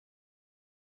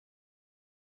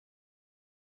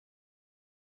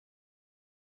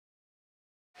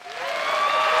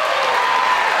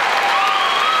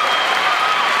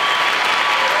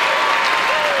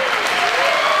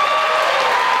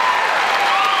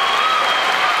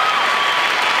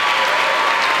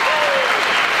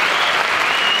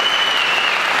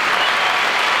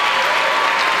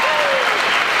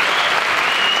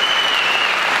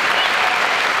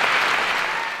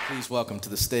welcome to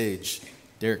the stage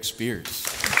Derek Spears.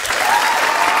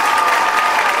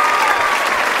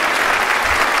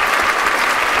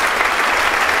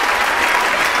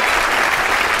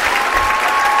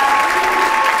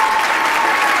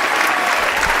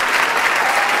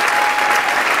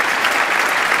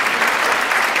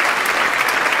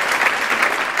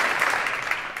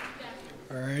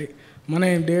 All right, my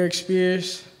name is Derek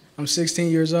Spears. I'm 16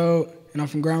 years old, and I'm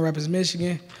from Grand Rapids,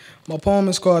 Michigan. My poem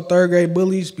is called Third Grade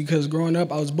Bullies because growing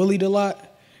up, I was bullied a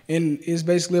lot, and it's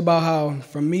basically about how,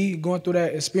 from me, going through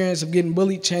that experience of getting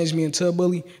bullied changed me into a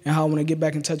bully, and how I want to get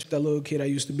back in touch with that little kid I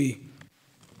used to be.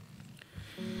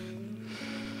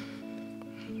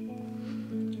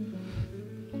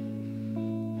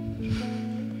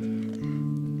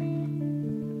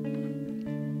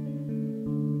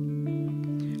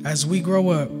 As we grow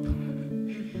up,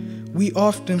 we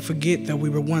often forget that we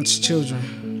were once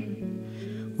children.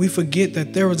 We forget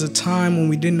that there was a time when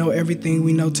we didn't know everything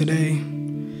we know today.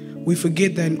 We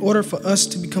forget that in order for us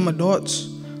to become adults,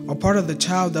 a part of the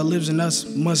child that lives in us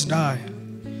must die.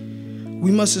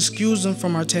 We must excuse them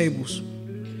from our tables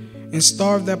and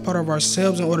starve that part of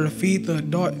ourselves in order to feed the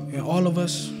adult in all of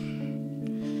us.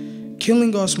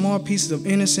 Killing off small pieces of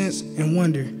innocence and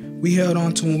wonder we held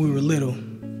on to when we were little.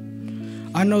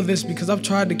 I know this because I've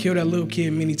tried to kill that little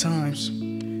kid many times,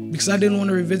 because I didn't want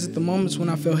to revisit the moments when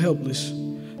I felt helpless,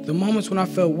 the moments when I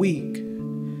felt weak.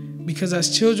 Because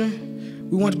as children,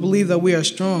 we want to believe that we are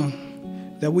strong,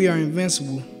 that we are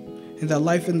invincible, and that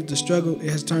life isn't the struggle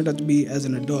it has turned out to be as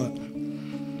an adult.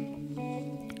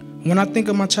 When I think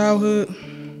of my childhood,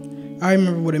 I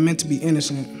remember what it meant to be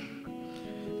innocent.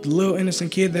 The little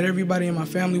innocent kid that everybody in my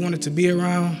family wanted to be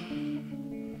around.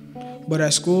 But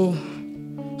at school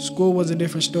was a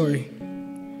different story.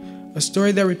 A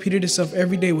story that repeated itself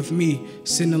every day with me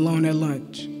sitting alone at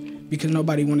lunch because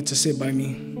nobody wanted to sit by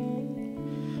me.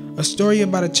 A story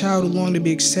about a child who longed to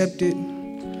be accepted,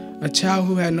 a child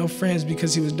who had no friends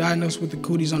because he was diagnosed with the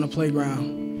cooties on the playground.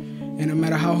 And no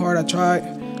matter how hard I tried,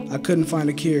 I couldn't find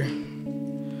a cure.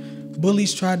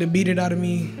 Bullies tried to beat it out of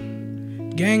me.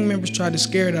 Gang members tried to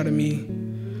scare it out of me.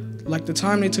 Like the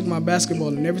time they took my basketball,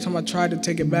 and every time I tried to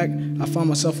take it back, I found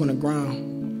myself on the ground.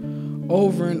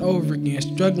 Over and over again,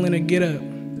 struggling to get up.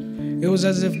 It was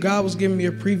as if God was giving me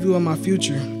a preview of my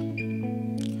future.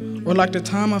 Or like the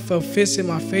time I felt fists in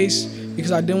my face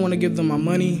because I didn't want to give them my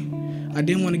money, I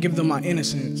didn't want to give them my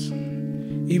innocence,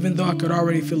 even though I could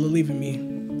already feel it leaving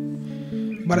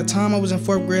me. By the time I was in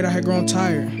 4th grade, I had grown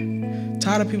tired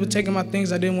of people taking my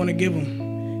things I didn't want to give them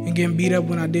and getting beat up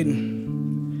when I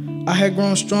didn't. I had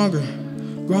grown stronger,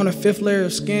 grown a 5th layer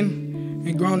of skin,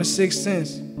 and grown a 6th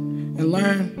sense, and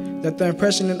learned that the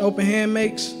impression an open hand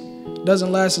makes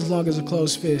doesn't last as long as a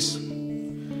closed fist.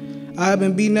 I have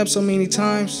been beaten up so many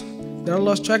times that I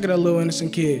lost track of that little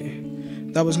innocent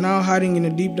kid that was now hiding in the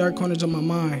deep dark corners of my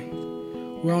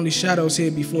mind where only shadows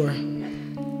hid before.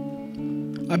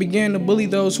 I began to bully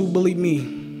those who bullied me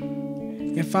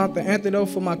and found the antidote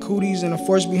for my cooties and a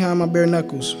force behind my bare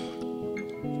knuckles.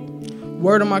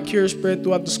 Word of my cure spread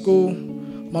throughout the school,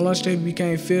 my lunch table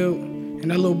became filled,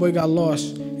 and that little boy got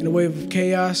lost in a wave of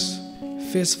chaos,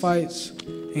 fist fights,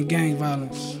 and gang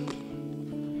violence.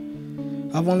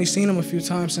 I've only seen him a few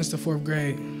times since the 4th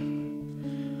grade.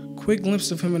 Quick glimpse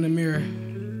of him in the mirror,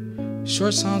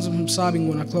 short sounds of him sobbing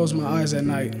when I close my eyes at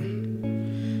night.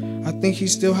 I think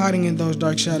he's still hiding in those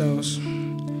dark shadows.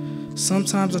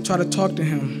 Sometimes I try to talk to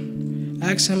him,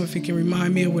 ask him if he can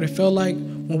remind me of what it felt like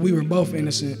when we were both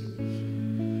innocent.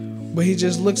 But he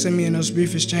just looks at me in those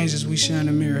brief exchanges we share in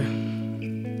the mirror.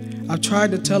 I've tried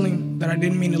to tell him that I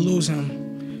didn't mean to lose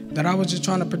him, that I was just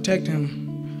trying to protect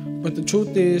him. But the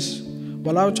truth is,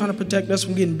 while I was trying to protect us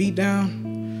from getting beat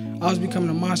down, I was becoming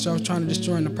a monster I was trying to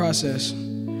destroy in the process.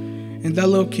 And that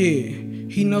little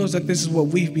kid, he knows that this is what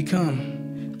we've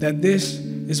become, that this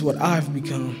is what I've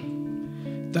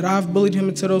become, that I've bullied him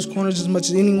into those corners as much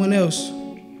as anyone else,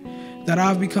 that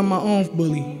I've become my own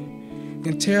bully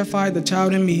and terrified the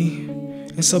child in me.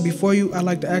 And so before you, I'd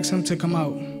like to ask him to come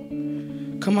out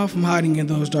from hiding in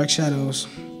those dark shadows,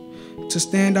 to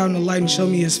stand out in the light and show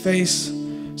me his face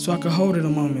so I could hold it a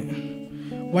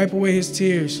moment, wipe away his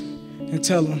tears, and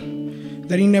tell him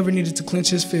that he never needed to clench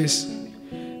his fist,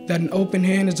 that an open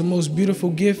hand is the most beautiful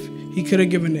gift he could have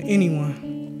given to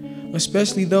anyone,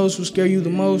 especially those who scare you the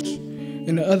most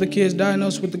and the other kids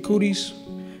diagnosed with the cooties,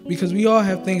 because we all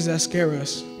have things that scare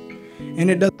us,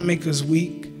 and it doesn't make us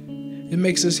weak. It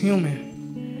makes us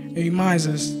human. It reminds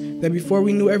us that before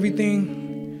we knew everything,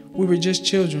 we were just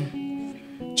children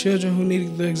who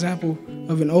needed the example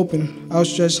of an open,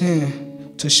 outstretched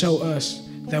hand to show us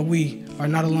that we are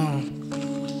not alone.